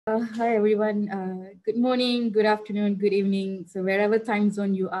Hi everyone. Good morning, good afternoon, good evening. So wherever time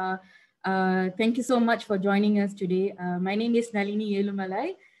zone you are, thank you so much for joining us today. My name is Nalini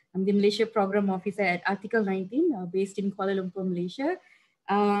Yelumalai. I'm the Malaysia Program Officer at Article 19, based in Kuala Lumpur, Malaysia.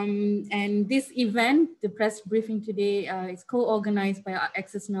 And this event, the press briefing today, is co-organized by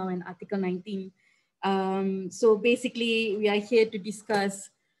Access Now and Article 19. So basically, we are here to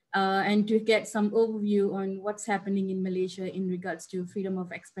discuss and to get some overview on what's happening in Malaysia in regards to freedom of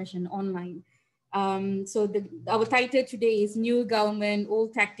expression online. Our title today is New Government,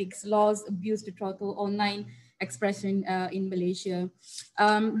 Old Tactics, Laws, Abuse to Throttle Online Expression in Malaysia.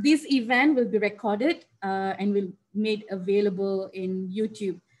 This event will be recorded and will be made available in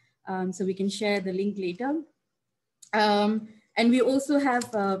YouTube. So we can share the link later. And we also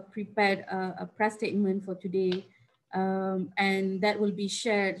have prepared a press statement for today, and that will be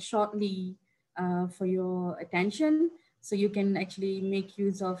shared shortly for your attention. So you can actually make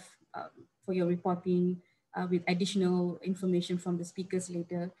use of for your reporting with additional information from the speakers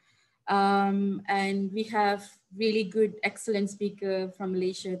later. And we have really good, excellent speaker from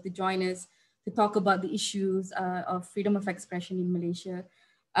Malaysia to join us to talk about the issues of freedom of expression in Malaysia.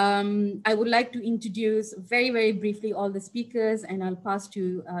 I would like to introduce very, very briefly all the speakers, and I'll pass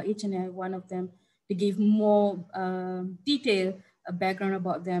to each and every one of them to give more detailed background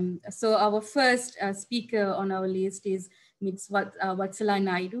about them. So our first speaker on our list is Ms. Watsala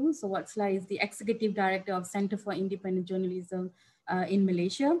Naidu. So Watsala is the Executive Director of Center for Independent Journalism in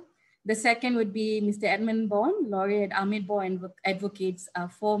Malaysia. The second would be Mr. Edmund Bond, lawyer at Amidst and advocates,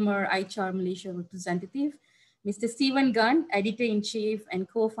 former IHR Malaysia representative. Mr. Stephen Gunn, editor-in-chief and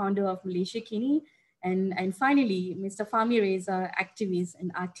co-founder of Malaysia Kini. And finally, Mr. Fahmi Reza, activist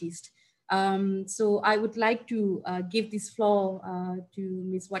and artist. So I would like to give this floor to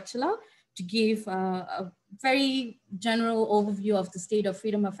Ms. Watsala to give a very general overview of the state of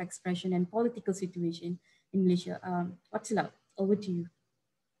freedom of expression and political situation in Malaysia. Watsala, over to you.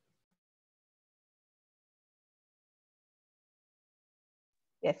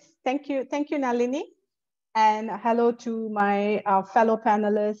 Yes, thank you, Nalini. And hello to my fellow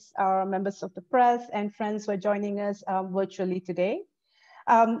panelists, members of the press and friends who are joining us virtually today.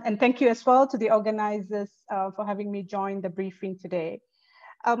 And thank you as well to the organizers for having me join the briefing today.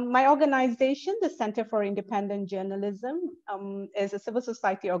 My organization, the Center for Independent Journalism, is a civil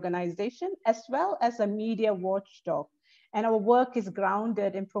society organization as well as a media watchdog. And our work is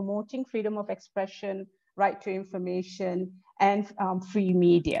grounded in promoting freedom of expression, right to information, and free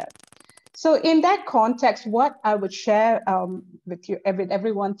media. So in that context, what I would share with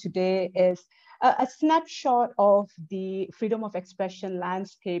everyone today is a snapshot of the freedom of expression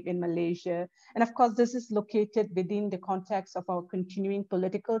landscape in Malaysia. And of course, this is located within the context of our continuing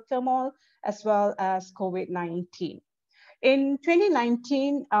political turmoil, as well as COVID-19. In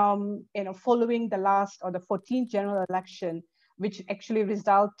 2019, following the last or the 14th general election, which actually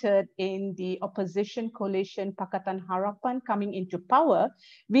resulted in the opposition coalition Pakatan Harapan coming into power,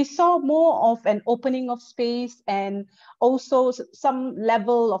 we saw more of an opening of space and also some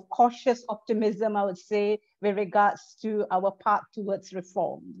level of cautious optimism, I would say, with regards to our path towards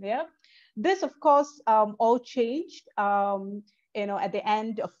reform. Yeah, this, of course, all changed at the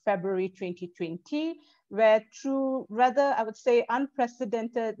end of February 2020, where through rather, I would say,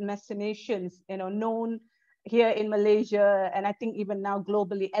 unprecedented machinations, known here in Malaysia, and I think even now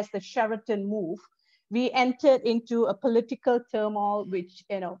globally as the Sheraton move, we entered into a political turmoil, which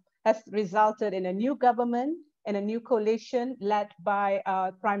has resulted in a new government and a new coalition led by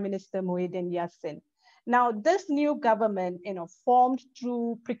Prime Minister Muhyiddin Yassin. Now, this new government, formed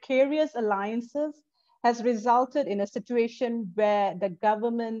through precarious alliances, has resulted in a situation where the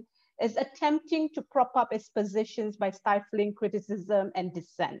government is attempting to prop up its positions by stifling criticism and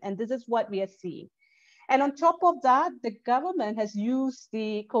dissent. And this is what we are seeing. And on top of that, the government has used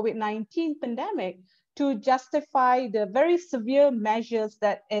the COVID-19 pandemic to justify the very severe measures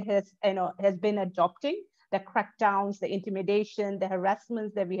that it has been adopting, the crackdowns, the intimidation, the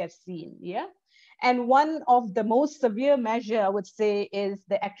harassments that we have seen. Yeah. And one of the most severe measure, I would say, is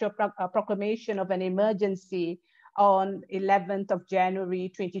the actual proclamation of an emergency on 11th of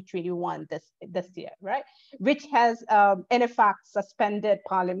January 2021 this year, right? Which has in effect suspended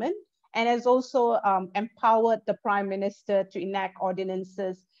Parliament and has also empowered the Prime Minister to enact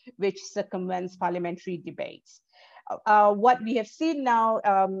ordinances which circumvents parliamentary debates. What we have seen now,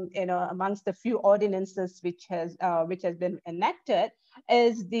 amongst the few ordinances which has been enacted,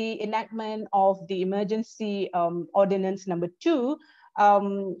 is the enactment of the emergency ordinance number 2,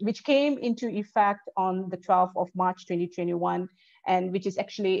 which came into effect on the 12th of March 2021, and which is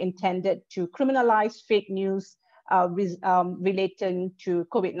actually intended to criminalize fake news relating to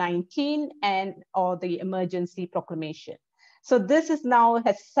COVID-19 and or the emergency proclamation. So this is now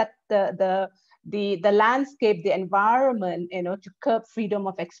has set the landscape, the environment, to curb freedom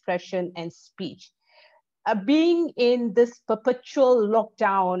of expression and speech. Being in this perpetual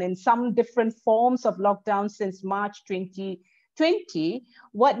lockdown, in some different forms of lockdown since March 2020,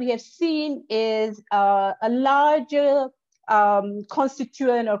 what we have seen is a larger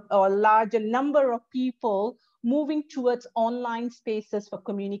constituent or a larger number of people moving towards online spaces for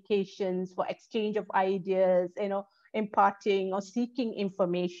communications, for exchange of ideas, imparting or seeking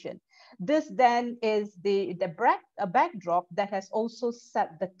information. This then is a backdrop that has also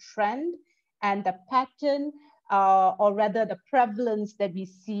set the trend and the pattern, or rather the prevalence that we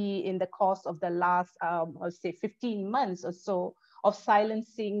see in the course of the last, say 15 months or so, of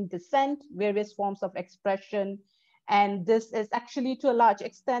silencing dissent, various forms of expression. And this is actually to a large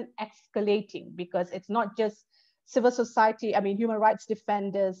extent escalating, because it's not just civil society, human rights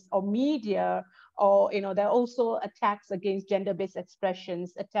defenders or media, or there are also attacks against gender-based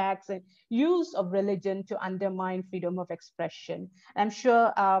expressions, attacks and use of religion to undermine freedom of expression. I'm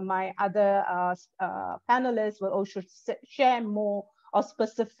sure my other panelists will also share more of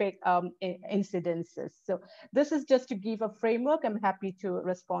specific incidences. So this is just to give a framework. I'm happy to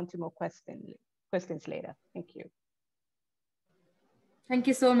respond to more questions later. Thank you. Thank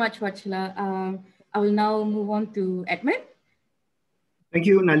you so much, Wachla. I will now move on to Edmund. Thank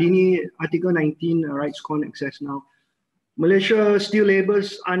you, Nalini. Article 19, rights con access now. Malaysia still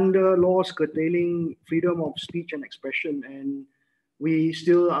labors under laws curtailing freedom of speech and expression, and we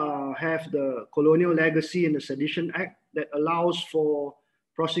still have the colonial legacy in the Sedition Act that allows for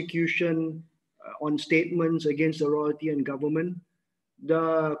prosecution on statements against the royalty and government.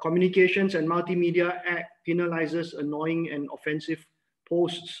 The Communications and Multimedia Act penalizes annoying and offensive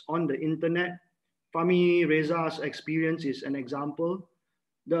posts on the internet. Fahmi Reza's experience is an example.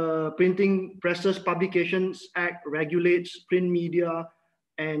 The Printing Presses Publications Act regulates print media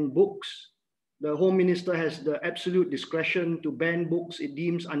and books. The Home Minister has the absolute discretion to ban books it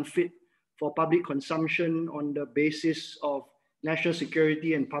deems unfit for public consumption on the basis of national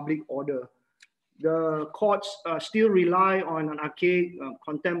security and public order. The courts still rely on an archaic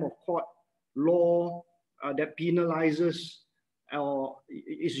contempt of court law that penalizes or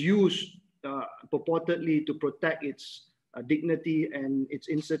is used purportedly to protect its dignity and its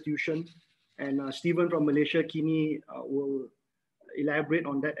institution. And Stephen from Malaysia, Kini, will elaborate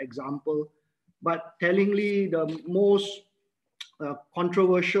on that example. But tellingly, the most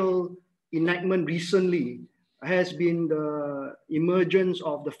controversial enactment recently has been the emergence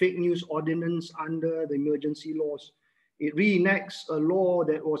of the fake news ordinance under the emergency laws. It reenacts a law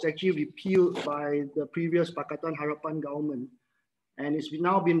that was actually repealed by the previous Pakatan Harapan government. And it's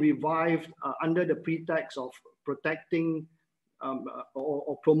now been revived under the pretext of protecting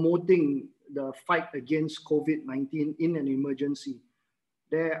or promoting the fight against COVID-19 in an emergency.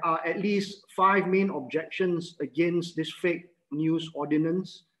 There are at least 5 main objections against this fake news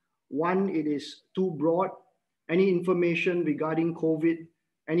ordinance. One, it is too broad. Any information regarding COVID,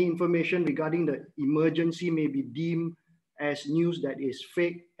 any information regarding the emergency may be deemed as news that is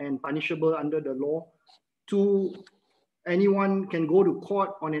fake and punishable under the law. Two, anyone can go to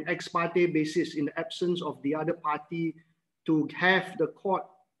court on an ex parte basis in the absence of the other party to have the court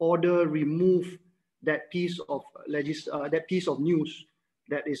order remove that piece of news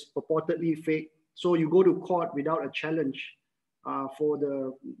that is purportedly fake. So you go to court without a challenge for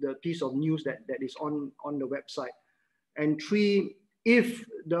the piece of news that is on the website. And three, if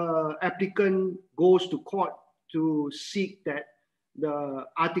the applicant goes to court to seek that the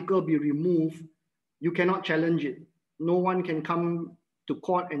article be removed, you cannot challenge it. No one can come to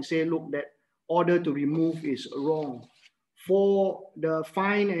court and say, look, that order to remove is wrong. For the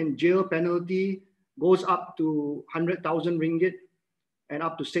fine and jail penalty goes up to 100,000 ringgit and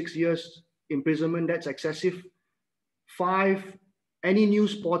up to 6 years imprisonment. That's excessive. 5, any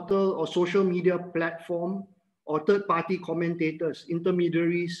news portal or social media platform or third-party commentators,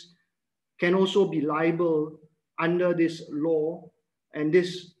 intermediaries, can also be liable under this law. And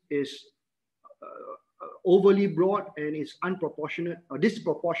this is overly broad and is unproportionate or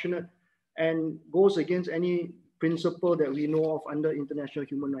disproportionate and goes against any principle that we know of under international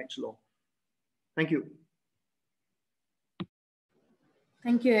human rights law. Thank you.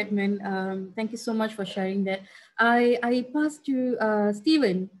 Thank you, Edmund. Thank you so much for sharing that. I pass to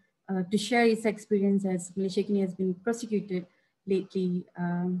Stephen to share his experience as Malaysia has been prosecuted lately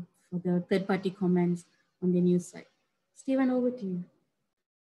for the third-party comments on the news site. Stephen, over to you.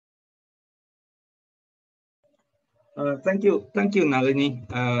 Thank you, Nalini,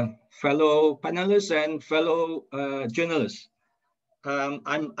 fellow panelists and fellow journalists.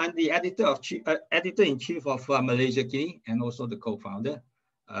 I'm the editor-in-chief of Malaysia Guinea, and also the co-founder,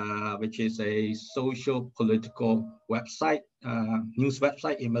 which is a social political website, news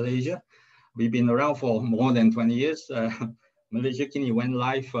website in Malaysia. We've been around for more than 20 years. Malaysia Guinea went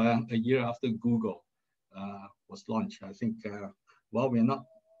live a year after Google was launched. I think while we're not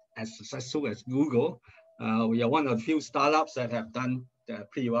as successful as Google, we are one of the few startups that have done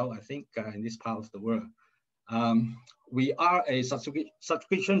pretty well, I think, in this part of the world. We are a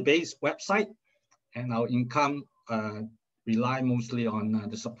subscription-based website, and our income rely mostly on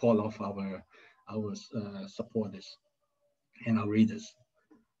the support of our supporters and our readers.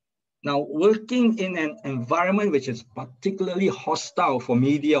 Now, working in an environment which is particularly hostile for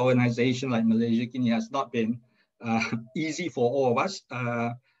media organizations like Malaysia Guinea has not been easy for all of us,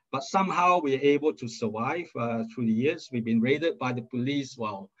 but somehow we're able to survive through the years. We've been raided by the police.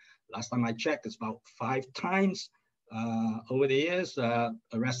 Well, last time I checked, it's about 5 times over the years,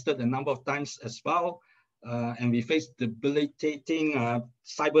 arrested a number of times as well. And we faced debilitating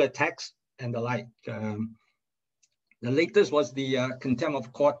cyber attacks and the like. The latest was the contempt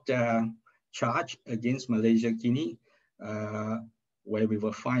of court charge against Malaysia Guinea, where we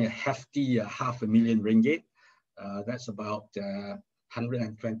were fined a hefty $500,000 ringgit. That's about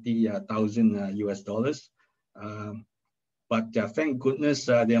 120,000 US dollars. But thank goodness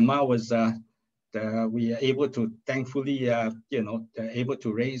the amount was we are able to thankfully able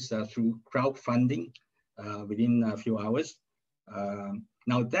to raise through crowdfunding within a few hours.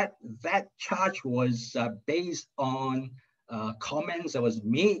 Now that charge was based on comments that was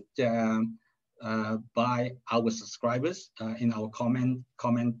made by our subscribers in our comment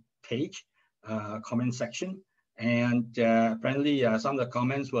page, comment section, and apparently some of the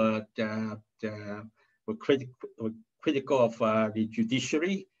comments were critical of the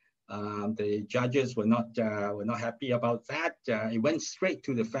judiciary. The judges were not happy about that. It went straight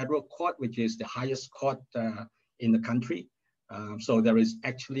to the federal court, which is the highest court in the country. So there is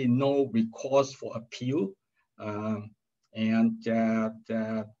actually no recourse for appeal. And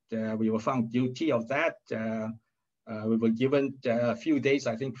we were found guilty of that. We were given a few days,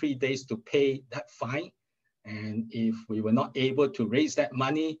 I think 3 days, to pay that fine. And if we were not able to raise that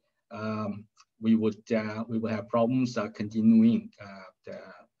money, we would have problems continuing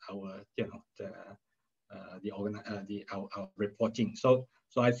our reporting. So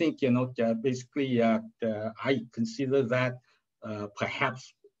I think basically I consider that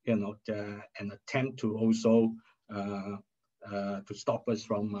perhaps an attempt to also to stop us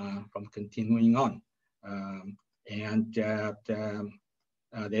from continuing on. And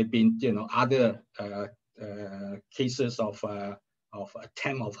there've been other cases of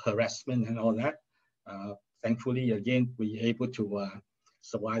attempt of harassment and all that. Thankfully, again, we were able to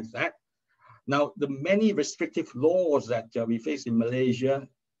survive that. Now, the many restrictive laws that we face in Malaysia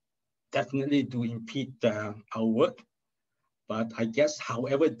definitely do impede our work. But I guess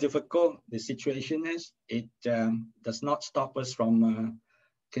however difficult the situation is, it does not stop us from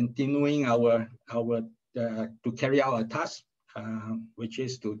continuing to carry out our task, which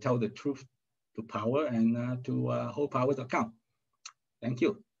is to tell the truth to power and to hold power to account. Thank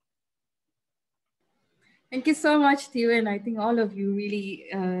you. Thank you so much, Steven. I think all of you really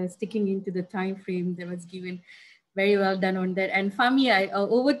sticking into the time frame that was given. Very well done on that. And Fahmi,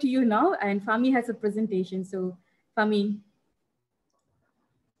 over to you now. And Fahmi has a presentation. So Fahmi.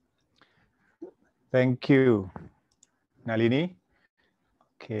 Thank you, Nalini.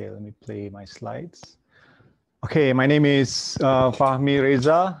 Okay, let me play my slides. Okay, my name is Fahmi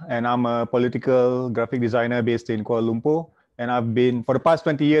Reza, and I'm a political graphic designer based in Kuala Lumpur. And I've been, for the past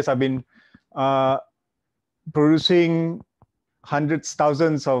 20 years, I've been producing hundreds,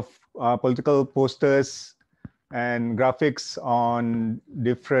 thousands of political posters and graphics on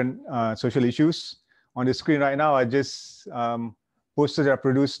different social issues. On the screen right now, I just posters that I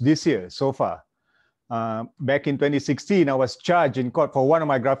produced this year so far. Back in 2016, I was charged in court for one of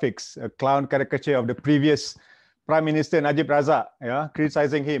my graphics, a clown caricature of the previous Prime Minister Najib Razak,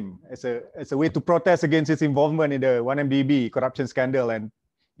 criticizing him as a way to protest against his involvement in the 1MDB corruption scandal. And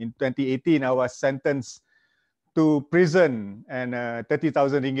in 2018, I was sentenced to prison and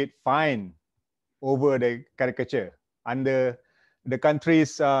 30,000 ringgit fine over the caricature under the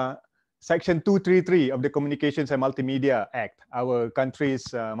country's Section 233 of the Communications and Multimedia Act, our country's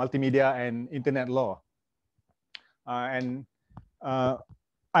multimedia and internet law.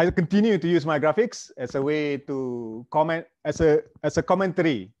 I continue to use my graphics as a way to comment, as a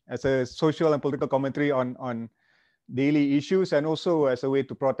commentary, as a social and political commentary on daily issues, and also as a way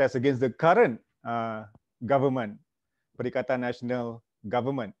to protest against the current government Perikatan Nasional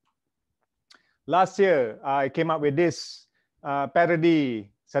Government. Last year, I came up with this parody,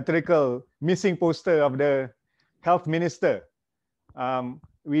 satirical, missing poster of the health minister.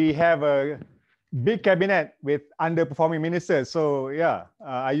 We have a big cabinet with underperforming ministers. So yeah,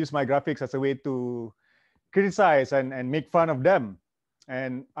 I use my graphics as a way to criticize and make fun of them.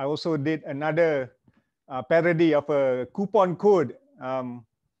 And I also did another parody of a coupon code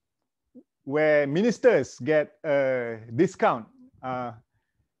where ministers get a discount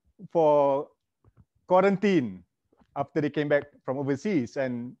for quarantine after they came back from overseas.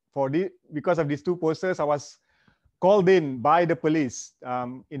 And because of these two posters, I was called in by the police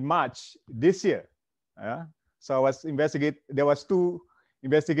in March this year. So I was there was 2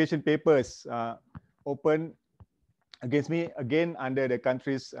 investigation papers open against me, again under the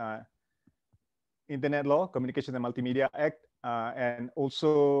country's Internet Law, Communications and Multimedia Act, and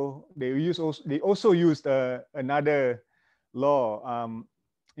also they also used another law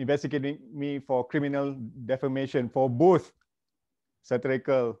investigating me for criminal defamation for both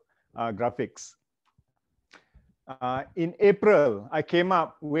satirical graphics. In April, I came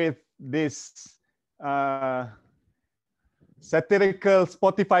up with this satirical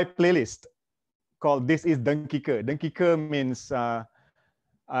Spotify playlist called "This is Dengkika." Dengkika means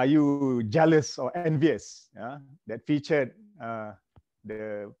are you jealous or envious? That featured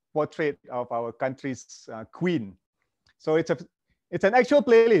the portrait of our country's queen. So it's an actual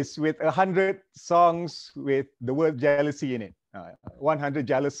playlist with 100 songs with the word jealousy in it. 100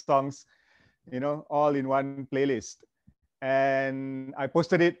 jealous songs, all in one playlist. And I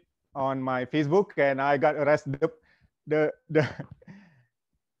posted it on my Facebook, and I got arrested. The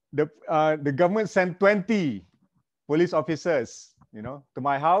government sent 20 police officers, to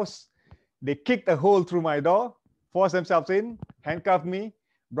my house. They kicked a hole through my door, forced themselves in, handcuffed me,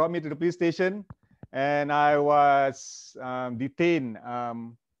 brought me to the police station, and I was detained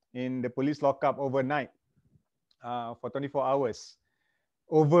in the police lockup overnight for 24 hours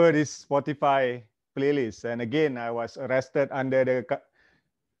over this Spotify playlist. And again, I was arrested under the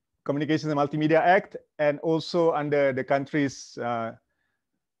Communications and Multimedia Act and also under the country's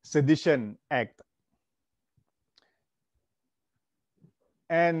Sedition Act.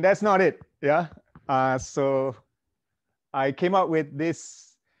 And that's not it. So I came up with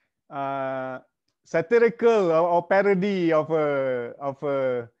this satirical or parody of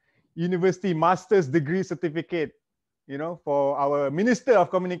a university master's degree certificate, for our Minister of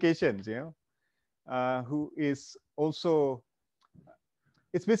Communications, who is also,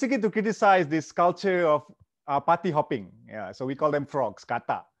 it's basically to criticize this culture of party hopping. So we call them frogs,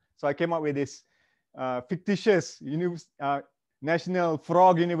 kata. So I came up with this fictitious National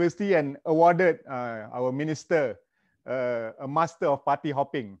Frog University and awarded our minister a master of party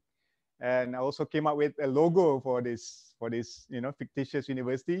hopping. And I also came up with a logo for this fictitious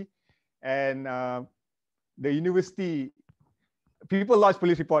university. And the university, people lodged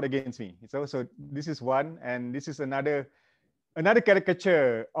police report against me. So this is one, and this is another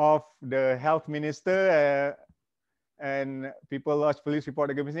caricature of the health minister, and people lodged police report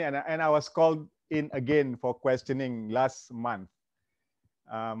against me, and I was called in again for questioning last month.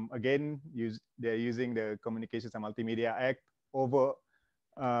 Again, they're using the Communications and Multimedia Act over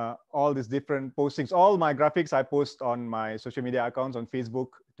all these different postings. All my graphics I post on my social media accounts on Facebook,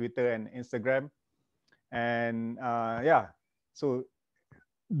 Twitter, and Instagram. And so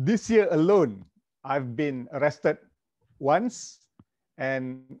this year alone, I've been arrested once,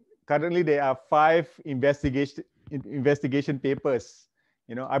 and currently there are 5 investigation papers.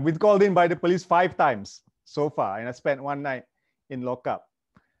 I've been called in by the police 5 times so far, and I spent one night in lockup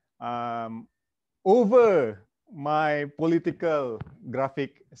over my political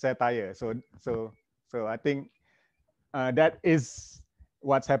graphic satire. So I think that is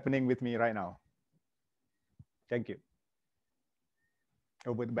what's happening with me right now. Thank you.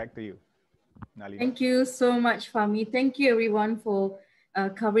 Back to you, Nalini. Thank you so much, Fahmi. Thank you, everyone, for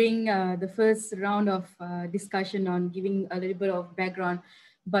covering the first round of discussion on giving a little bit of background.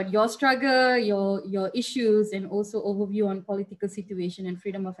 But your struggle, your issues, and also overview on political situation and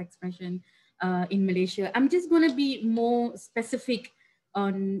freedom of expression in Malaysia. I'm just going to be more specific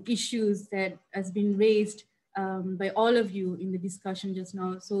on issues that has been raised by all of you in the discussion just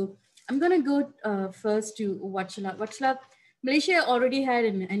now. So I'm going to go first to Wachlap. Malaysia already had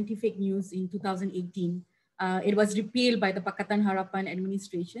an anti-fake news in 2018. It was repealed by the Pakatan Harapan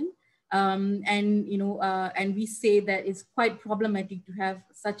administration. And we say that it's quite problematic to have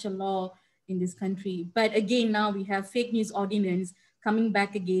such a law in this country. But again, now we have fake news ordinance coming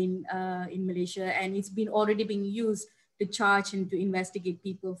back again in Malaysia, and it's been already being used to charge and to investigate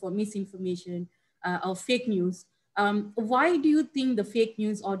people for misinformation or fake news. Why do you think the fake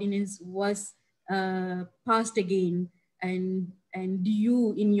news ordinance was passed again? And do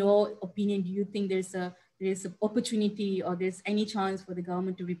you, in your opinion, do you think there's an opportunity or there's any chance for the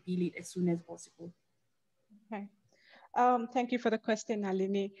government to repeal it as soon as possible? Okay. Thank you for the question,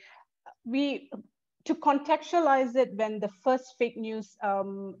 Nalini. To contextualize it, when the first fake news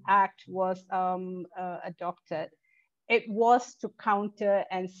act was adopted, it was to counter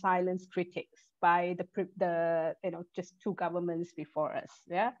and silence critics by the just two governments before us,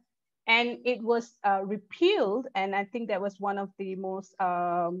 yeah, and it was repealed, and I think that was one of the most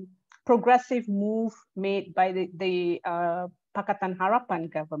progressive move made by the Pakatan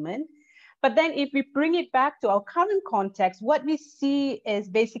Harapan government. But then if we bring it back to our current context, what we see is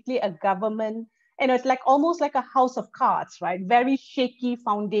basically a government, it's like almost like a house of cards, right? Very shaky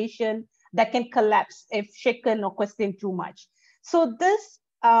foundation that can collapse if shaken or questioned too much. So this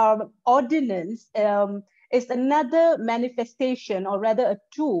ordinance is another manifestation, or rather a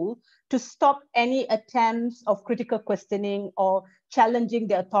tool, to stop any attempts of critical questioning or challenging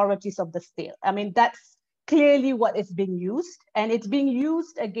the authorities of the state. I mean, that's clearly what is being used, and it's being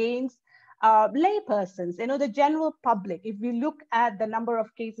used against laypersons, the general public. If we look at the number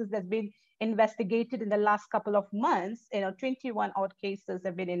of cases that's been investigated in the last couple of months, 21 odd cases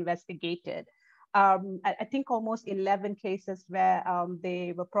have been investigated. I think almost 11 cases where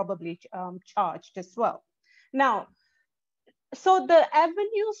they were probably charged as well. Now, so the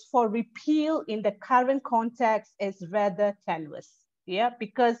avenues for repeal in the current context is rather tenuous, yeah,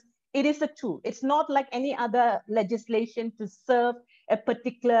 because it is a tool. It's not like any other legislation to serve a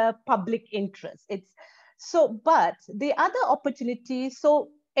particular public interest. But the other opportunities,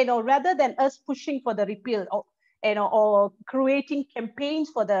 rather than us pushing for the repeal or creating campaigns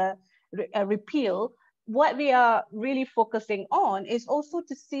for the repeal, what we are really focusing on is also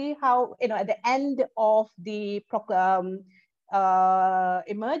to see how, at the end of the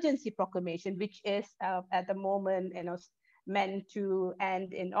emergency proclamation, which is at the moment, meant to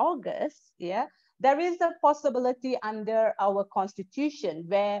end in August, yeah, there is a possibility under our constitution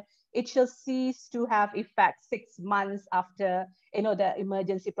where it shall cease to have effect 6 months after the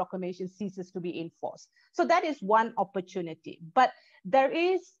emergency proclamation ceases to be enforced. So that is one opportunity. But there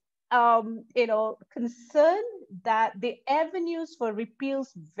is concern that the avenues for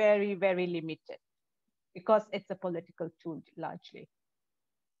repeals very, very limited because it's a political tool largely.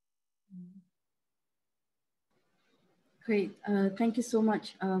 Great, thank you so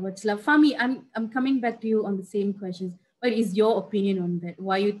much, Watsila. Fahmi, I'm coming back to you on the same questions. What is your opinion on that?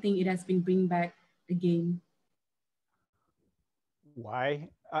 Why you think it has been bring back again? Why?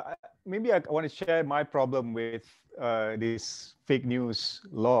 Maybe I want to share my problem with this fake news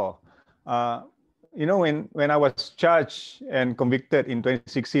law. When I was charged and convicted in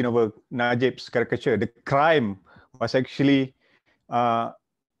 2016 over Najib's caricature, the crime was actually, the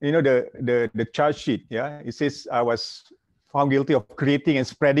charge sheet. Yeah, it says I was found guilty of creating and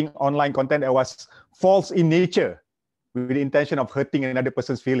spreading online content that was false in nature, with the intention of hurting another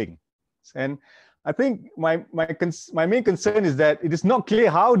person's feelings. And I think my main concern is that it is not clear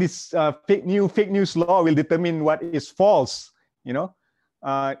how this fake news law will determine what is false.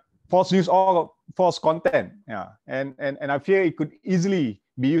 False news or false content. Yeah, and I fear it could easily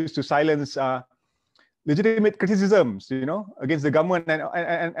be used to silence legitimate criticisms, against the government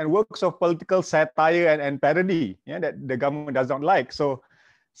and works of political satire and parody, yeah, that the government does not like. So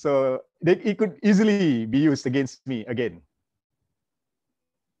it could easily be used against me again.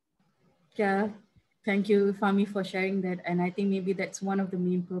 Yeah, thank you, Fahmi, for sharing that. And I think maybe that's one of the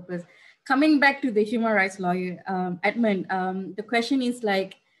main purpose. Coming back to the human rights lawyer, Edmund, the question is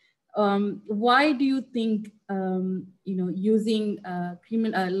like, why do you think, using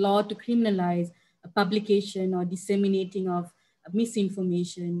law to criminalize a publication or disseminating of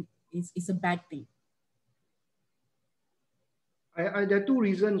misinformation is a bad thing? There are two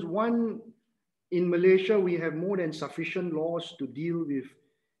reasons. One, in Malaysia, we have more than sufficient laws to deal with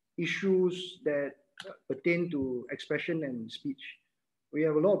issues that pertain to expression and speech. We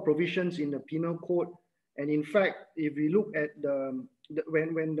have a lot of provisions in the penal code. And in fact, if we look at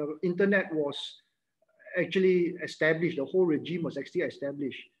when the internet was actually established, the whole regime was actually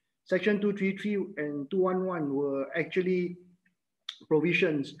established. Section 233 and 211 were actually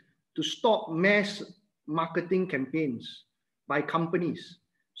provisions to stop mass marketing campaigns by companies.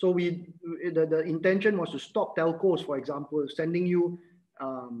 So the intention was to stop telcos, for example, sending you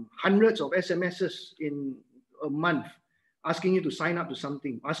hundreds of SMSs in a month, asking you to sign up to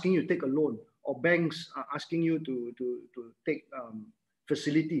something, asking you to take a loan, or banks asking you to take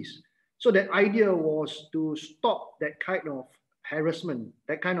facilities. So that idea was to stop that kind of harassment,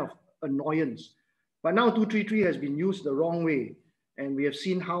 that kind of annoyance, But now 233 has been used the wrong way, and we have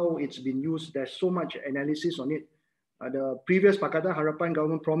seen how it's been used. There's so much analysis on it. The previous Pakatan Harapan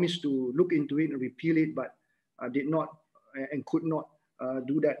government promised to look into it and repeal it, but did not and could not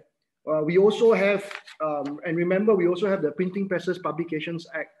do that. We also have, and remember, we also have the Printing Presses Publications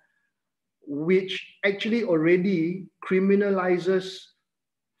Act, which actually already criminalizes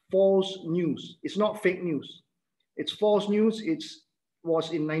false news. It's not fake news. It's false news. It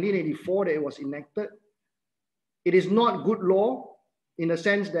was in 1984 that it was enacted. It is not good law in the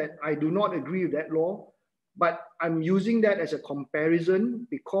sense that I do not agree with that law, but I'm using that as a comparison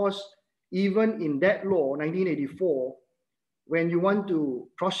because even in that law, 1984, when you want to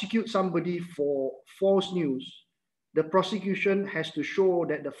prosecute somebody for false news, the prosecution has to show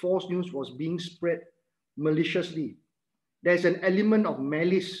that the false news was being spread maliciously. There's an element of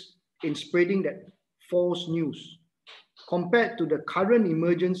malice in spreading that false news. Compared to the current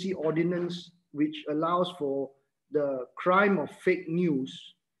emergency ordinance, which allows for the crime of fake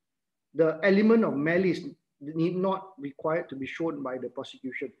news, the element of malice need not required to be shown by the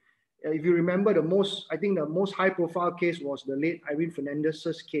prosecution. If you remember, I think the most high-profile case was the late Irene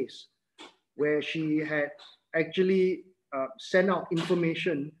Fernandez's case, where she had actually sent out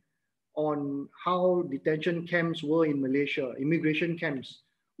information on how detention camps were in Malaysia, immigration camps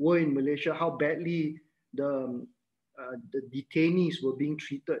were in Malaysia, how badly the detainees were being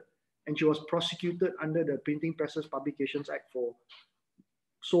treated. And she was prosecuted under the Printing Presses Publications Act for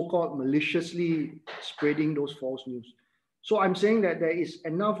so-called maliciously spreading those false news. So I'm saying that there is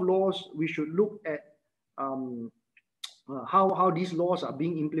enough laws. We should look at how these laws are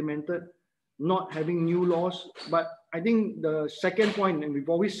being implemented, not having new laws. But I think the second point, and we've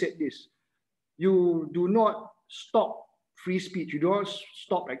always said this, you do not stop free speech. You do not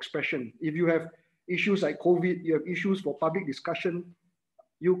stop expression. If you have issues like COVID, you have issues for public discussion,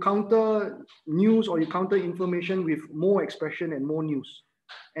 you counter news or you counter information with more expression and more news,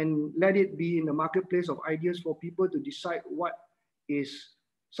 and let it be in the marketplace of ideas for people to decide what is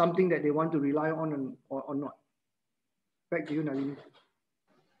something that they want to rely on or not. Back to you, Nalini.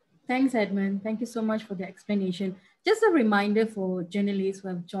 Thanks, Edmund. Thank you so much for the explanation. Just a reminder for journalists who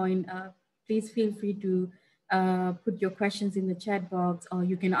have joined, please feel free to put your questions in the chat box, or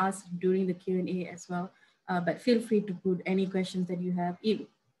you can ask during the Q&A as well. But feel free to put any questions that you have.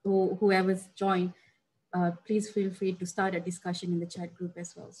 Whoever's joined, please feel free to start a discussion in the chat group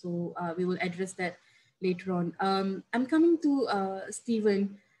as well. So we will address that later on. I'm coming to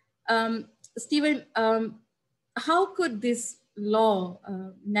Stephen. Stephen, how could this law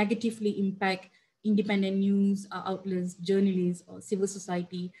negatively impact independent news outlets, journalists, or civil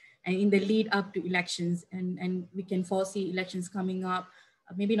society, and in the lead up to elections? And we can foresee elections coming up,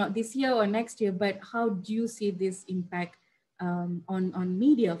 maybe not this year or next year, but how do you see this impact on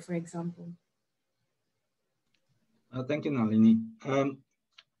media, for example? Thank you, Nalini.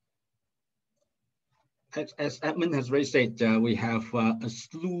 As Edmund has already said, we have a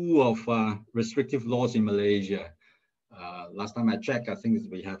slew of restrictive laws in Malaysia. Last time I checked, I think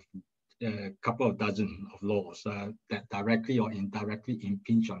we have a couple of dozen of laws that directly or indirectly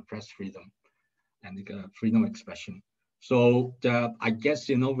impinge on press freedom and freedom of expression. So I guess,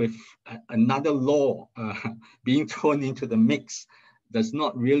 with another law being thrown into the mix does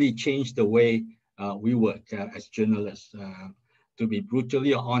not really change the way we work as journalists. To be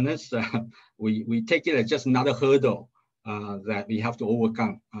brutally honest, we take it as just another hurdle that we have to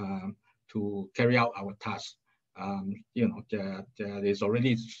overcome to carry out our task. There's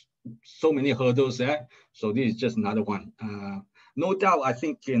already so many hurdles there, so this is just another one. No doubt, I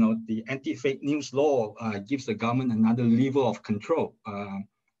think the anti-fake news law gives the government another level of control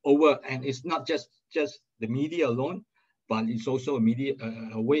over, and it's not just the media alone, but it's also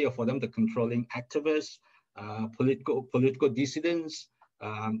a way for them to controlling activists, political dissidents,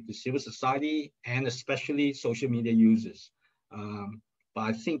 the civil society, and especially social media users. But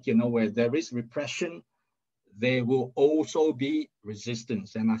I think where there is repression, there will also be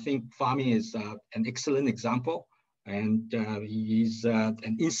resistance, and I think Fahmi is an excellent example, and he's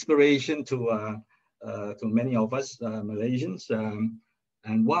an inspiration to many of us Malaysians.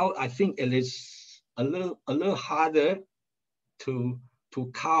 And while I think it is a little harder to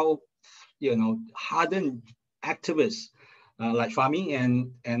cow hardened activists like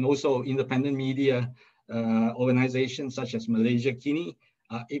Fahmi and also independent media organizations such as Malaysia Kini,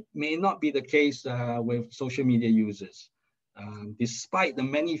 it may not be the case with social media users. Despite the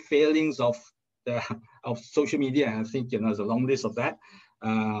many failings of social media, and I think there's a long list of that.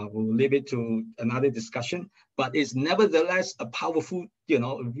 We'll leave it to another discussion, but it's nevertheless a powerful,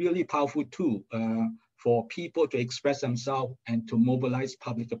 a really powerful tool for people to express themselves and to mobilize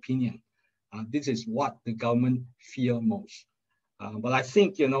public opinion. This is what the government fear most. But I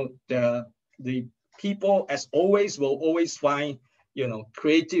think, the people, as always, will always find,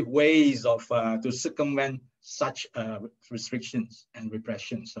 creative ways of to circumvent such restrictions and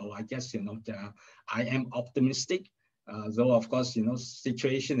repression. So I guess, I am optimistic, though of course,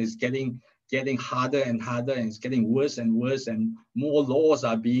 situation is getting harder and harder, and it's getting worse and worse, and more laws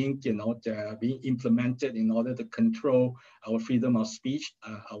are being, being implemented in order to control our freedom of speech,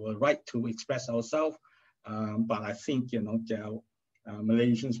 our right to express ourselves. But I think,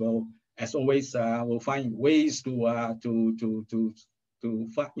 Malaysians will, as always, will find ways to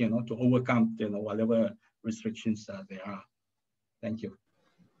overcome, whatever restrictions there are. Thank you.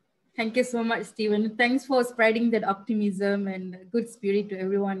 Thank you so much, Stephen. Thanks for spreading that optimism and good spirit to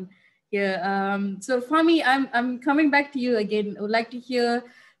everyone here. So Fahmi, I'm coming back to you again. I would like to hear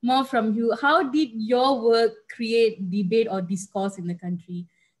more from you. How did your work create debate or discourse in the country?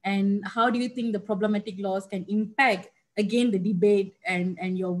 And how do you think the problematic laws can impact, again, the debate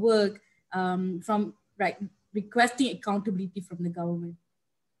and your work from requesting accountability from the government?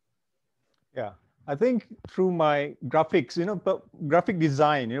 Yeah, I think through my graphics, graphic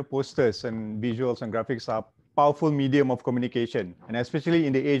design, posters and visuals and graphics are powerful medium of communication, and especially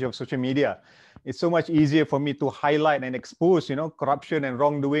in the age of social media, it's so much easier for me to highlight and expose, corruption and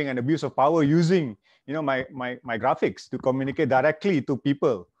wrongdoing and abuse of power using, my graphics to communicate directly to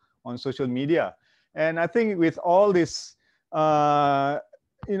people on social media. And I think with all this,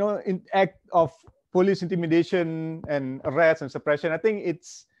 act of police intimidation and arrest and suppression, I think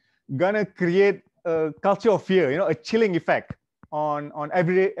it's gonna create a culture of fear, a chilling effect on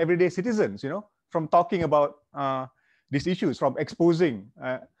everyday citizens, from talking about these issues, from exposing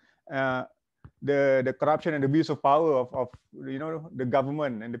the corruption and abuse of power of the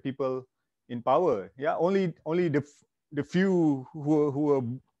government and the people in power. Yeah, only the few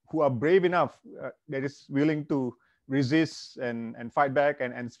who are brave enough that is willing to resist and fight back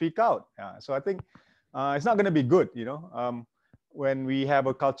and speak out. So I think it's not going to be good, when we have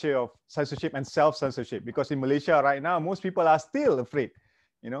a culture of censorship and self-censorship, because in Malaysia right now, most people are still afraid,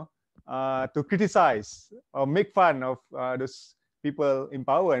 to criticize or make fun of those people in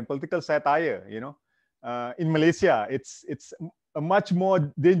power and political satire. In Malaysia, it's a much more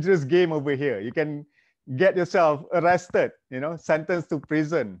dangerous game over here. You can get yourself arrested, sentenced to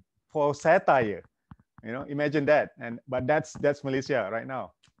prison for satire. Imagine that. But that's Malaysia right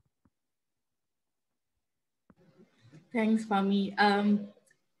now. Thanks, Fahmi.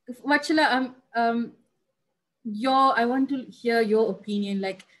 Wachila, I want to hear your opinion.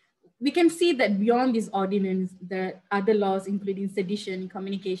 Like, we can see that beyond this ordinance, the other laws, including sedition,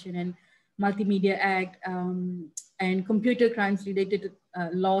 communication, and multimedia act, and computer crimes related to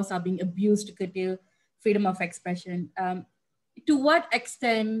laws are being abused to curtail freedom of expression. To what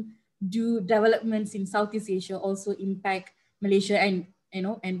extent do developments in Southeast Asia also impact Malaysia, and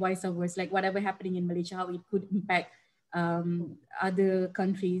and vice versa? Like whatever happening in Malaysia, how it could impact other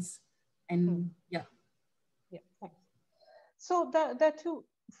countries, and yeah. Thanks. So the two.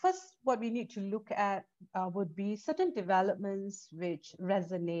 First, what we need to look at would be certain developments which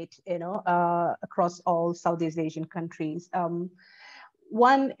resonate, across all Southeast Asian countries.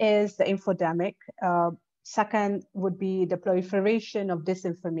 One is the infodemic. Second would be the proliferation of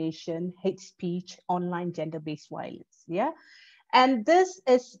disinformation, hate speech, online gender-based violence. Yeah, and this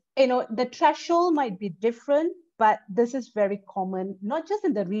is, the threshold might be different, but this is very common, not just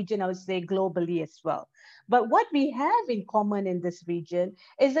in the region, I would say globally as well. But what we have in common in this region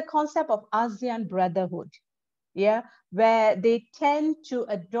is the concept of ASEAN brotherhood, where they tend to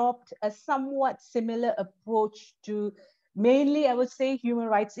adopt a somewhat similar approach to mainly, I would say, human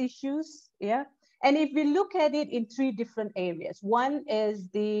rights issues, And if we look at it in three different areas, one is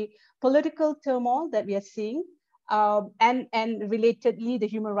the political turmoil that we are seeing, and relatedly the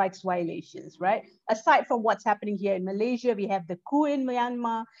human rights violations, right? Aside from what's happening here in Malaysia, we have the coup in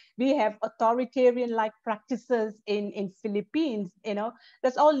Myanmar, we have authoritarian-like practices in Philippines,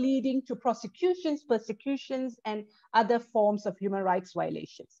 that's all leading to prosecutions, persecutions, and other forms of human rights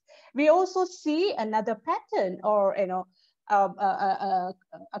violations. We also see another pattern, or a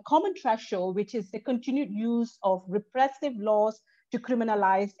common threshold, which is the continued use of repressive laws to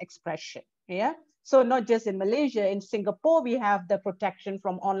criminalize expression, So not just in Malaysia, in Singapore, we have the Protection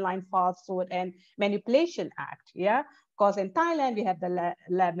from Online Falsehood and Manipulation Act, Of course, in Thailand, we have the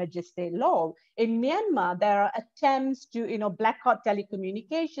La Majesté law. In Myanmar, there are attempts to, blackout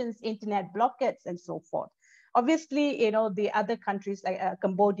telecommunications, internet blockades, and so forth. Obviously, the other countries like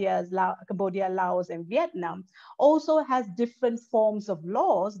Cambodia, Laos, and Vietnam also has different forms of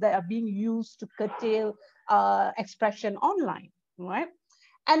laws that are being used to curtail expression online, right?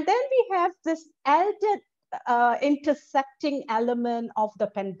 And then we have this added intersecting element of the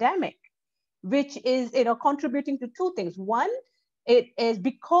pandemic, which is contributing to two things. One, it is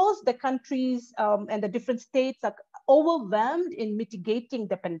because the countries and the different states are overwhelmed in mitigating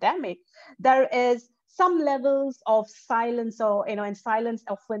the pandemic, there is some levels of silence, or and silence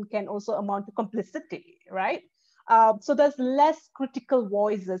often can also amount to complicity, right? So there's less critical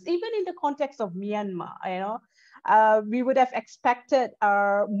voices, even in the context of Myanmar. We would have expected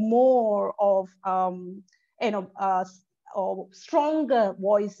more of or stronger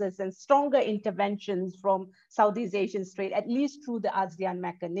voices and stronger interventions from Southeast Asian states, at least through the ASEAN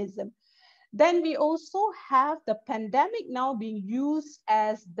mechanism. Then we also have the pandemic now being used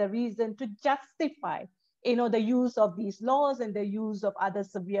as the reason to justify the use of these laws and the use of other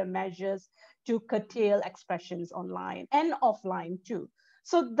severe measures to curtail expressions online and offline too.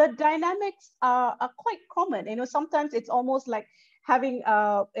 So the dynamics are quite common. Sometimes it's almost like having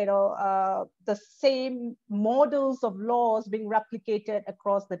the same models of laws being replicated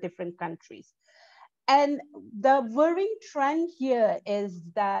across the different countries. And the worrying trend here is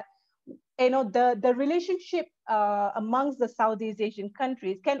that the relationship amongst the Southeast Asian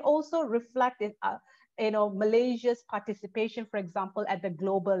countries can also reflect Malaysia's participation, for example, at the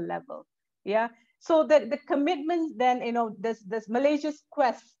global level. Yeah. So the commitments then, this Malaysia's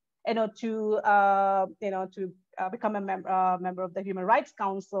quest, to become a member of the Human Rights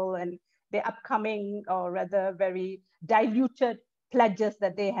Council, and the upcoming, or rather very diluted pledges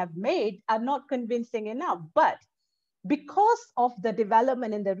that they have made are not convincing enough. But because of the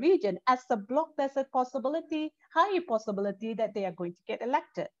development in the region, as a bloc, there's a high possibility that they are going to get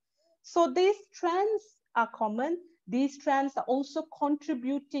elected. So these trends are common. These trends are also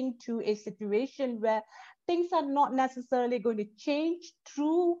contributing to a situation where things are not necessarily going to change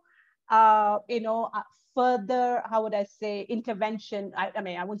through, further, how would I say, intervention. I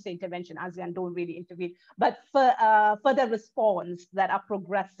mean, I wouldn't say intervention, ASEAN don't really intervene, but for further response that are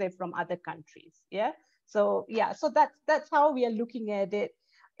progressive from other countries. Yeah. So yeah, so that's how we are looking at it.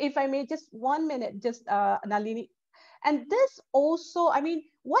 If I may, just 1 minute, just Nalini. And this also, I mean,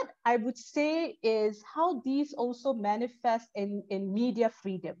 what I would say is how these also manifest in media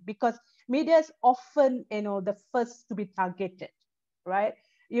freedom, because media is often, the first to be targeted, right?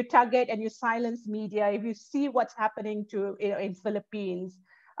 You target and you silence media. If you see what's happening in Philippines,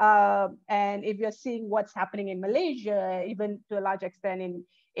 and if you're seeing what's happening in Malaysia, even to a large extent in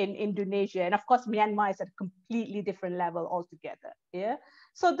Indonesia, and of course Myanmar is at a completely different level altogether. Yeah.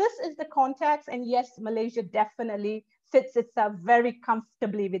 So this is the context, and yes, Malaysia definitely fits itself very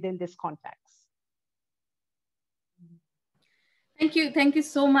comfortably within this context. Thank you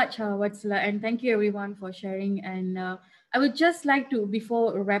so much, Watsila, and thank you everyone for sharing. And I would just like to,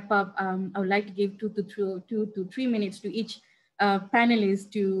 before we wrap up, I would like to give 2 to 3 minutes to each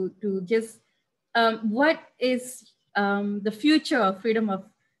panelist to just what is the future of freedom of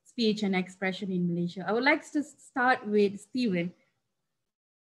speech and expression in Malaysia. I would like to start with Stephen.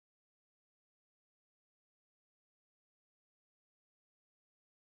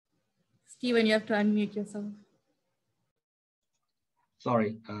 Stephen, you have to unmute yourself.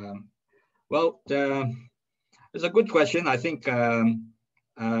 Sorry. Well, it's a good question. I think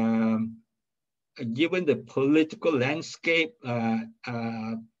given the political landscape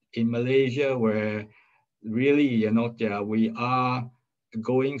in Malaysia, where really, we are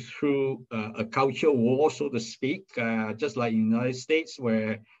going through a culture war, so to speak, just like in the United States,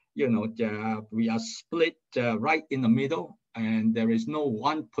 where, we are split right in the middle, and there is no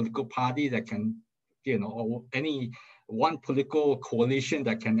one political party that can, or any one political coalition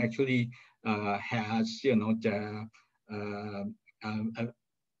that can actually has,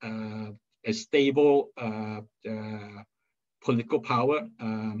 a stable political power.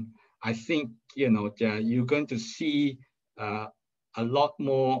 I think, you're going to see a lot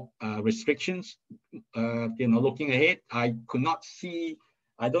more restrictions, looking ahead.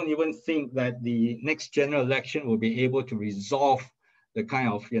 I don't even think that the next general election will be able to resolve the kind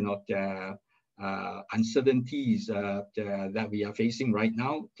of, uncertainties that we are facing right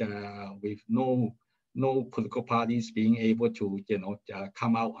now, with no political parties being able to,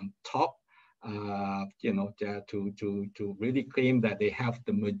 come out on top, to really claim that they have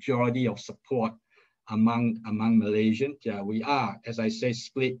the majority of support among Malaysians. We are, as I say,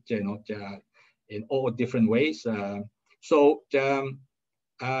 split, in all different ways.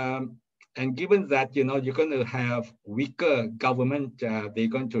 And given that, you're going to have weaker government, they're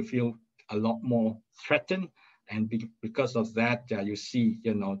going to feel a lot more threatened. And because of that, you see,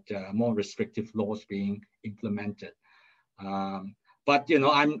 more restrictive laws being implemented. But,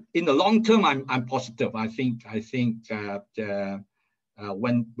 I'm in the long term, I'm positive. I think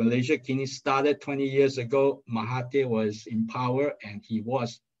When Malaysia Kini started 20 years ago, Mahathir was in power, and he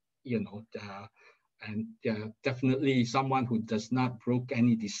was, definitely someone who does not broke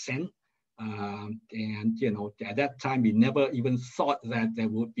any dissent. At that time, we never even thought that there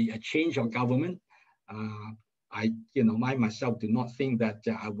would be a change of government. I myself do not think that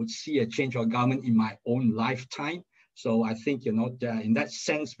I would see a change of government in my own lifetime. So I think, in that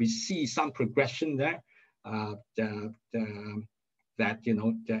sense, we see some progression there. That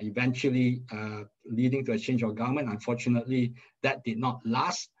eventually leading to a change of government. Unfortunately, that did not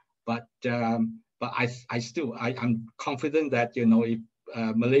last. But I'm confident that if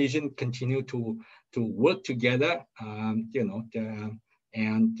Malaysians continue to work together,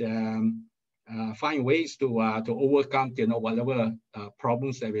 find ways to overcome whatever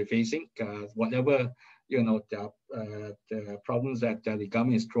problems that we're facing, whatever the problems that the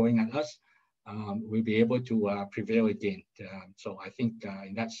government is throwing at us. We'll be able to prevail again. So I think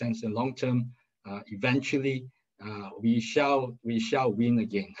in that sense, in long term, eventually we shall win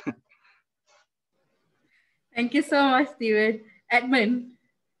again. Thank you so much, Stephen. Edmund.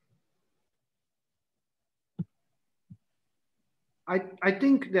 I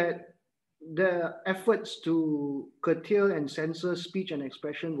think that the efforts to curtail and censor speech and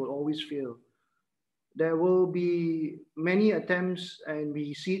expression will always fail. There will be many attempts, and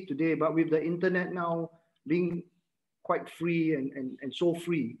we see it today, but with the internet now being quite free and so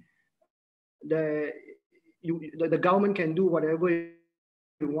free, the government can do whatever it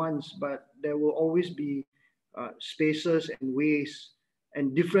wants, but there will always be spaces and ways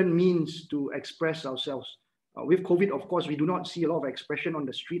and different means to express ourselves. With COVID, of course, we do not see a lot of expression on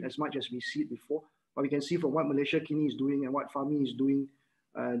the street as much as we see it before, but we can see from what Malaysia Kini is doing and what Fahmi is doing,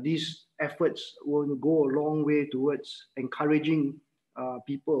 these efforts will go a long way towards encouraging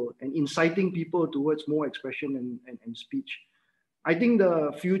people and inciting people towards more expression and speech. I think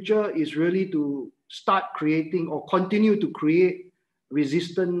the future is really to start creating or continue to create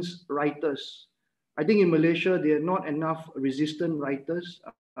resistance writers. I think in Malaysia, there are not enough resistant writers.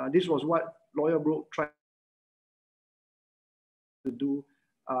 This was what Lawyer Brooke tried to do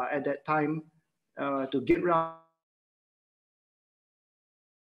at that time to get around.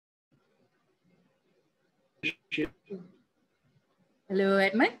 Hello,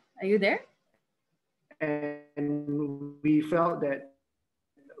 Edmund. Are you there? And we felt that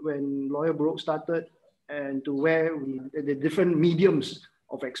when Lawyer Brooke started, and to where the different mediums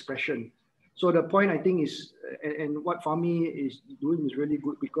of expression. So the point I think is, and what Fahmi is doing is really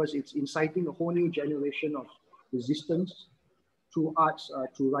good, because it's inciting a whole new generation of resistance through arts,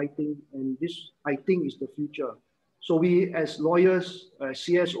 through writing, and this I think is the future. So we as lawyers,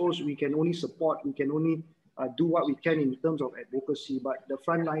 CSOs, we can only support, we can only do what we can in terms of advocacy, but the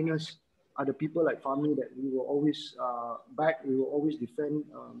frontliners are the people like Fahmi that we will always back, we will always defend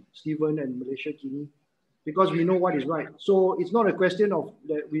Stephen and Malaysia Kini, because we know what is right. So it's not a question of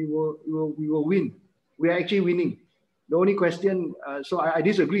that we will win. We are actually winning. The only question, so I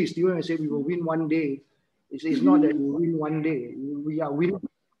disagree, Stephen, I say we will win one day. It's not that we win one day. We are winning.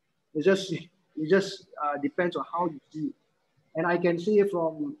 It just depends on how you see it. And I can say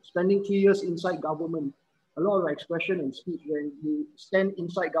from spending 3 years inside government, a lot of expression and speech, when you stand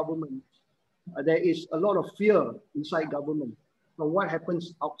inside government, there is a lot of fear inside government from what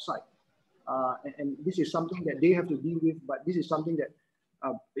happens outside. And this is something that they have to deal with, but this is something that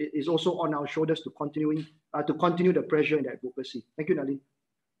is also on our shoulders to continue the pressure and the advocacy. Thank you, Nalin.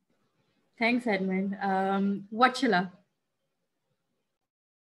 Thanks, Edmund. Wachila.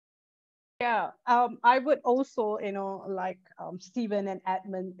 Yeah, I would also, like Stephen and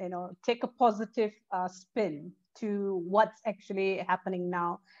Edmund, take a positive spin to what's actually happening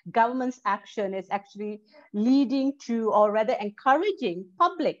now. Government's action is actually leading to, or rather encouraging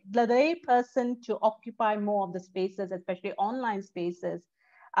public, the lay person, to occupy more of the spaces, especially online spaces,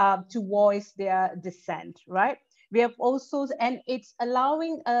 to voice their dissent, right? We have also, and it's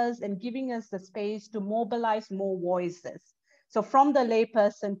allowing us and giving us the space to mobilize more voices. So from the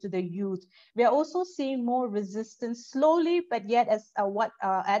layperson to the youth, we are also seeing more resistance slowly, but yet as what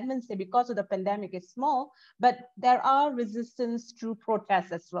Edmund said, because of the pandemic is small, but there are resistance through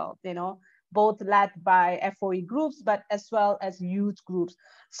protests as well, both led by FOE groups, but as well as youth groups.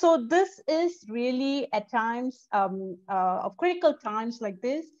 So this is really at times of critical times like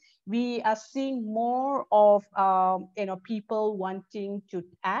this, we are seeing more of people wanting to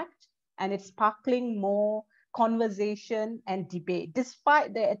act, and it's sparkling more conversation and debate,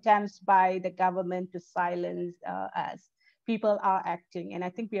 despite the attempts by the government to silence us. People are acting, and I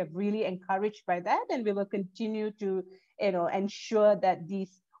think we are really encouraged by that, and we will continue to ensure that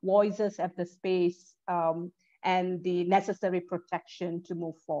these voices have the space and the necessary protection to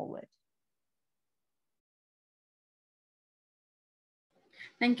move forward.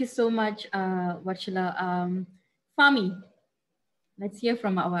 Thank you so much, Varshala. Fahmi, let's hear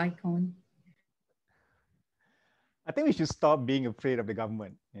from our icon. I think we should stop being afraid of the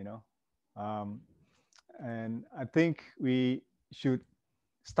government, and I think we should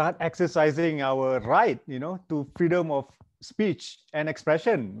start exercising our right, to freedom of speech and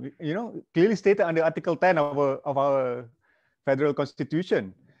expression, clearly stated under Article 10 of our federal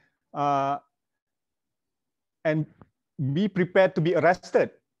constitution, and be prepared to be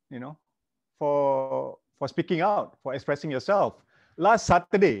arrested, for speaking out, for expressing yourself. Last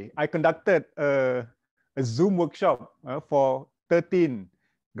Saturday, I conducted a Zoom workshop for 13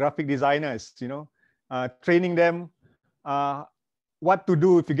 graphic designers, training them what to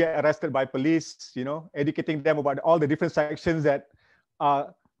do if you get arrested by police, educating them about all the different sections that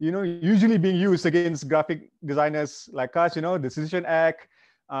are, usually being used against graphic designers like us, the Sedition Act,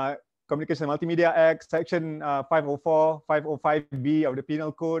 Communication and Multimedia Act, Section 504, 505B of the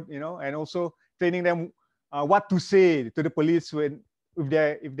Penal Code, and also training them what to say to the police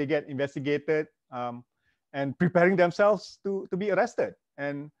if they get investigated, and preparing themselves to be arrested.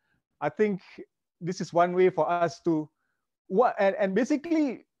 And I think this is one way for us to, and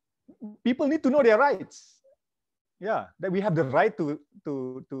basically people need to know their rights. Yeah, that we have the right to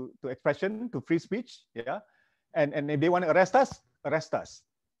expression, to free speech. Yeah, and if they want to arrest us, arrest us.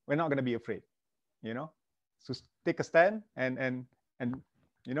 We're not going to be afraid. So take a stand and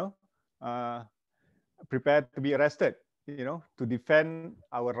prepared to be arrested. To defend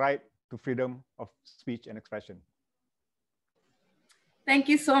our right to freedom of speech and expression. Thank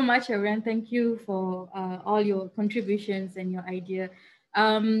you so much, everyone. Thank you for all your contributions and your idea.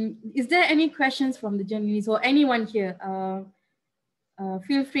 Is there any questions from the journalists or anyone here?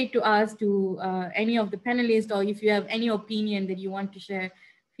 Feel free to ask to any of the panelists, or if you have any opinion that you want to share,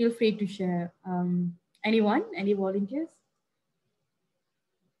 feel free to share. Anyone? Any volunteers?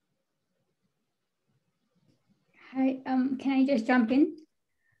 Hi, can I just jump in?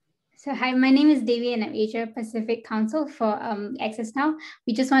 So hi, my name is Devi and I'm Asia Pacific Council for Access Now.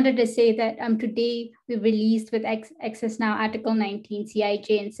 We just wanted to say that today we released with Access Now Article 19,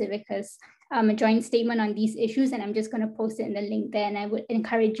 CIJ and Civicus, a joint statement on these issues, and I'm just going to post it in the link there, and I would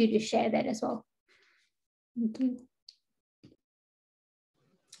encourage you to share that as well. Thank you.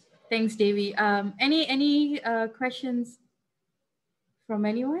 Thanks, Devi. Any questions from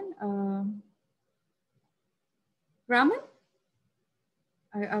anyone? Raman?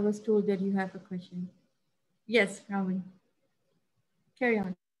 I was told that you have a question. Yes, Raman. Carry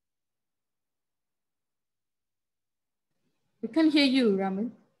on. We can't hear you,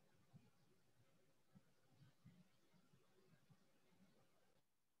 Raman.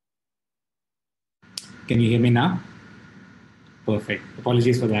 Can you hear me now? Perfect.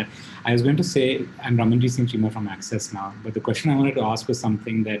 Apologies for that. I was going to say, I'm Ramanjit Singh Chima from Access Now, but the question I wanted to ask was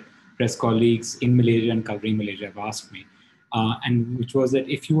something that press colleagues in Malaysia and covering Malaysia have asked me. And which was that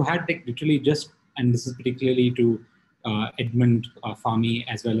if you had literally just, and this is particularly to Edmund, Fahmi,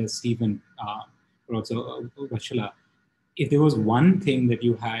 as well as Stephen, or also Varshala, if there was one thing that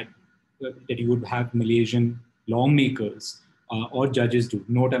you had, that you would have Malaysian lawmakers or judges do,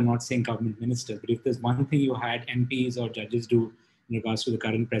 note I'm not saying government ministers, but if there's one thing you had MPs or judges do in regards to the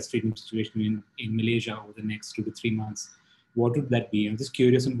current press freedom situation in Malaysia over the next 2 to 3 months, what would that be? I'm just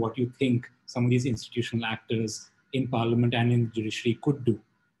curious on what you think some of these institutional actors in Parliament and in the judiciary could do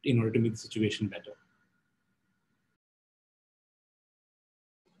in order to make the situation better.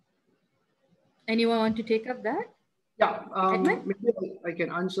 Anyone want to take up that? Yeah, maybe I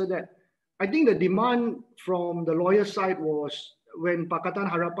can answer that. I think the demand from the lawyer side was when Pakatan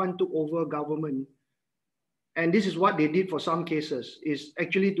Harapan took over government, and this is what they did for some cases, is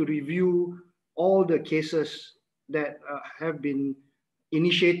actually to review all the cases that have been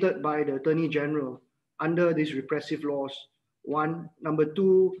initiated by the Attorney General under these repressive laws. One. Number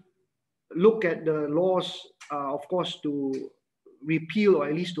two, look at the laws, of course, to repeal or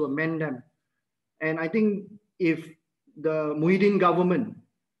at least to amend them. And I think if the Muhyiddin government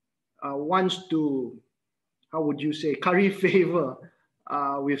wants to, how would you say, curry favor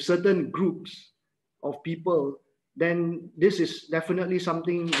with certain groups of people, then this is definitely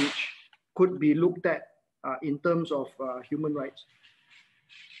something which could be looked at in terms of human rights.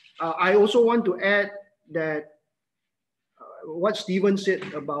 I also want to add that what Stephen said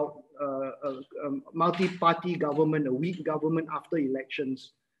about a multi-party government, a weak government after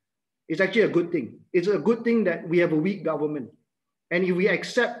elections, is actually a good thing. It's a good thing that we have a weak government. And if we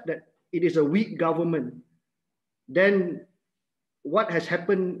accept that it is a weak government, then what has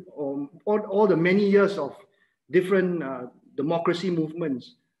happened all the many years of different democracy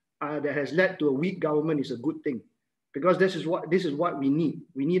movements that has led to a weak government is a good thing, because this is what we need.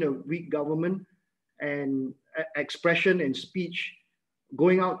 We need a weak government, and expression and speech,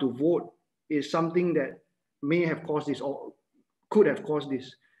 going out to vote, is something that may have caused this or could have caused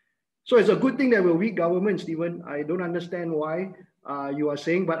this. So it's a good thing that we're a weak government, Stephen. I don't understand why you are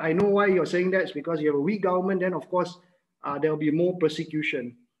saying, but I know why you're saying that. It's because you have a weak government, then of course there will be more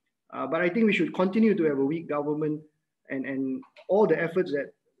persecution. But I think we should continue to have a weak government, and all the efforts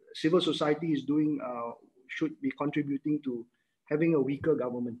that civil society is doing should be contributing to having a weaker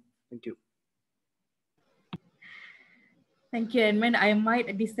government. Thank you. Thank you, Edmund. I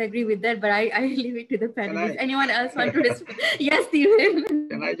might disagree with that, but I leave it to the panelists. Anyone else want to respond? Yes, Stephen.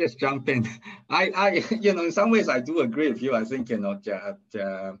 Can I just jump in? I in some ways I do agree with you. I think,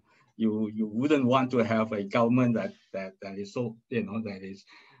 that you wouldn't want to have a government that is so,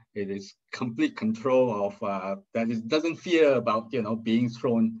 it is complete control of doesn't fear about being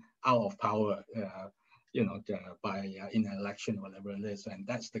thrown out of power by in an election, whatever it is. And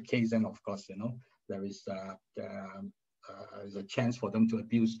that's the case. Then of course there is a chance for them to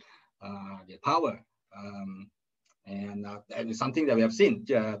abuse their power, and that is something that we have seen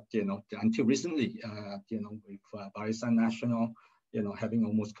until recently, with Barisan Nasional having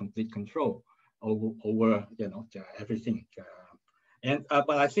almost complete control over everything. But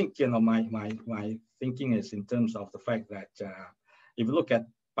I think my thinking is in terms of the fact that if you look at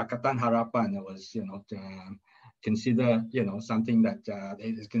Pakatan Harapan, it was consider something that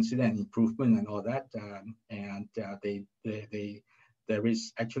is considered an improvement and all that, and there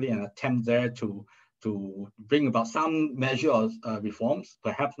is actually an attempt there to bring about some measure of reforms,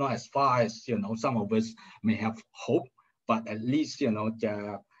 perhaps not as far as some of us may have hoped, but at least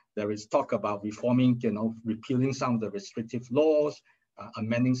there is talk about reforming, repealing some of the restrictive laws,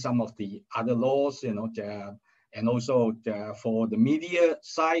 amending some of the other laws, and also for the media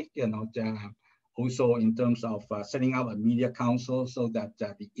side, also in terms of setting up a media council so that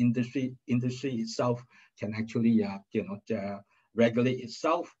the industry itself can actually regulate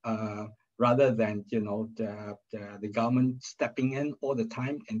itself, rather than the government stepping in all the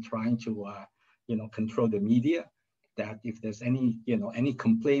time and trying to control the media. That if there's any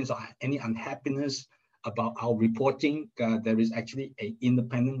complaints or any unhappiness about our reporting, there is actually an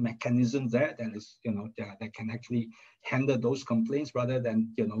independent mechanism there that is that can actually handle those complaints, rather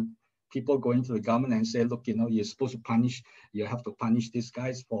than people going to the government and say, look, you're supposed to punish, you have to punish these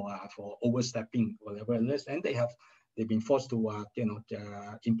guys for overstepping, whatever it is, and they've been forced to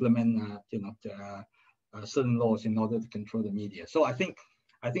implement certain laws in order to control the media. So I think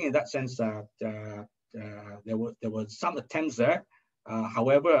in that sense there were some attempts there.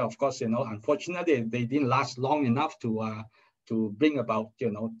 However, of course, unfortunately, they didn't last long enough to bring about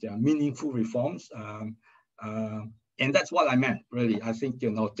meaningful reforms. And that's what I meant, really. I think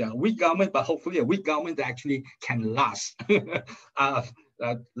a weak government, but hopefully a weak government that actually can last,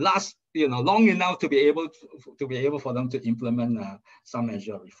 last long enough to be able for them to implement some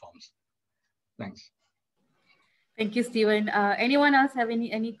measure of reforms. Thanks. Thank you, Stephen. Anyone else have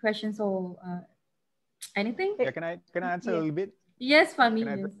any questions or anything? Yeah, can I answer a little bit? Yes, Fahmi.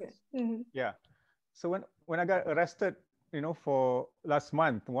 Yes. Yeah. So when I got arrested, for last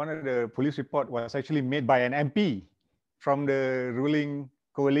month, one of the police report was actually made by an MP from the ruling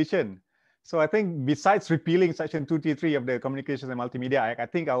coalition. So I think besides repealing Section 233 of the Communications and Multimedia Act, I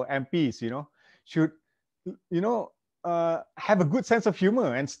think our MPs, should, have a good sense of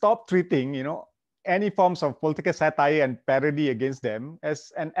humor and stop treating, any forms of political satire and parody against them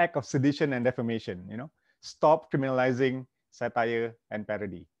as an act of sedition and defamation. Stop criminalizing satire and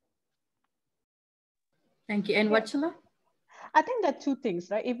parody. Thank you. And Wachala? I think there are two things,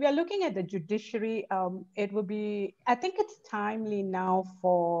 right? If we are looking at the judiciary, it will be, I think it's timely now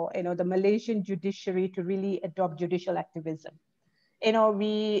for, the Malaysian judiciary to really adopt judicial activism.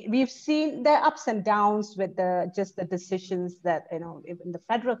 We've seen the ups and downs with just the decisions that, even the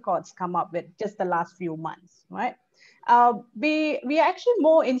federal courts come up with just the last few months, right? We are actually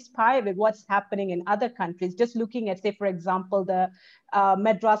more inspired with what's happening in other countries. Just looking at, say, for example, the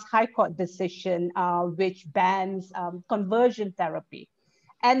Madras High Court decision, which bans conversion therapy.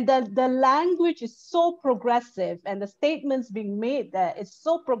 And the language is so progressive, and the statements being made there is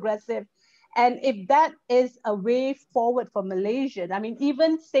so progressive. And if that is a way forward for Malaysia, I mean,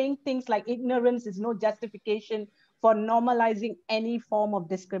 even saying things like ignorance is no justification for normalizing any form of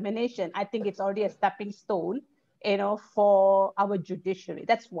discrimination, I think it's already a stepping stone, for our judiciary.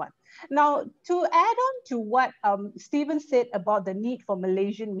 That's one. Now, to add on to what Stephen said about the need for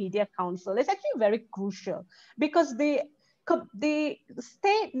Malaysian Media Council, it's actually very crucial, because the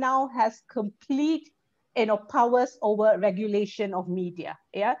state now has complete powers over regulation of media.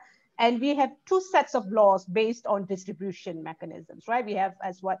 Yeah. And we have two sets of laws based on distribution mechanisms, right? We have,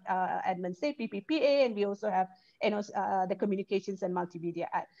 as what Edmund said, PPPA, and we also have the Communications and Multimedia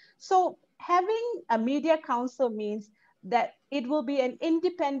Act. So having a media council means that it will be an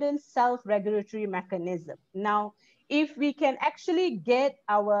independent self-regulatory mechanism. Now, if we can actually get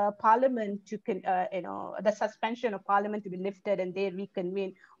our parliament to, the suspension of parliament to be lifted and they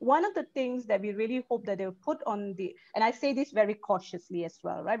reconvene, one of the things that we really hope that they'll put on the, and I say this very cautiously as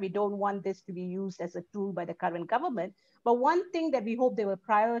well, right? We don't want this to be used as a tool by the current government, but one thing that we hope they will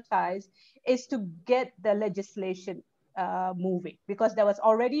prioritize is to get the legislation moving, because there was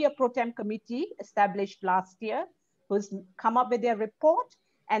already a pro tem committee established last year who's come up with their report,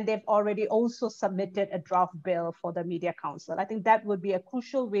 and they've already also submitted a draft bill for the Media Council. I think that would be a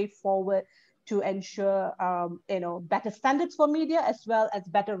crucial way forward to ensure better standards for media, as well as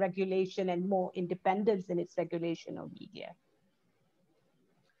better regulation and more independence in its regulation of media.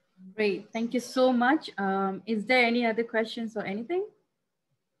 Great, thank you so much. Is there any other questions or anything?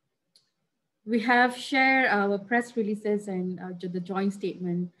 We have shared our press releases and the joint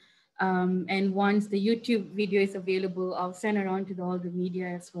statement. And once the YouTube video is available, I'll send around to all the media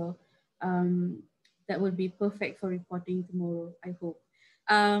as well. That would be perfect for reporting tomorrow, I hope.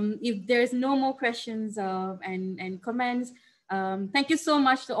 If there's no more questions and comments, thank you so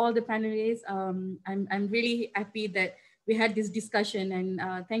much to all the panelists. I'm really happy that we had this discussion,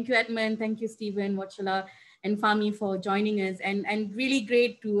 and thank you, Edmund, thank you, Stephen, Wachala, and Fahmi for joining us, and really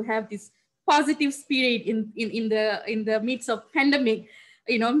great to have this positive spirit in the midst of pandemic.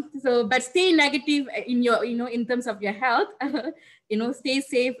 So but stay negative in your in terms of your health. Stay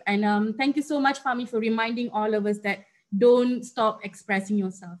safe, and thank you so much, Fahmi, for reminding all of us that don't stop expressing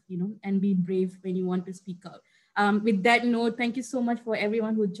yourself, and be brave when you want to speak out. With that note, thank you so much for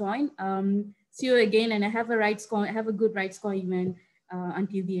everyone who joined. See you again, and have a good right score event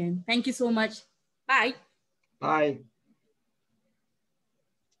until the end. Thank you so much. Bye. Bye.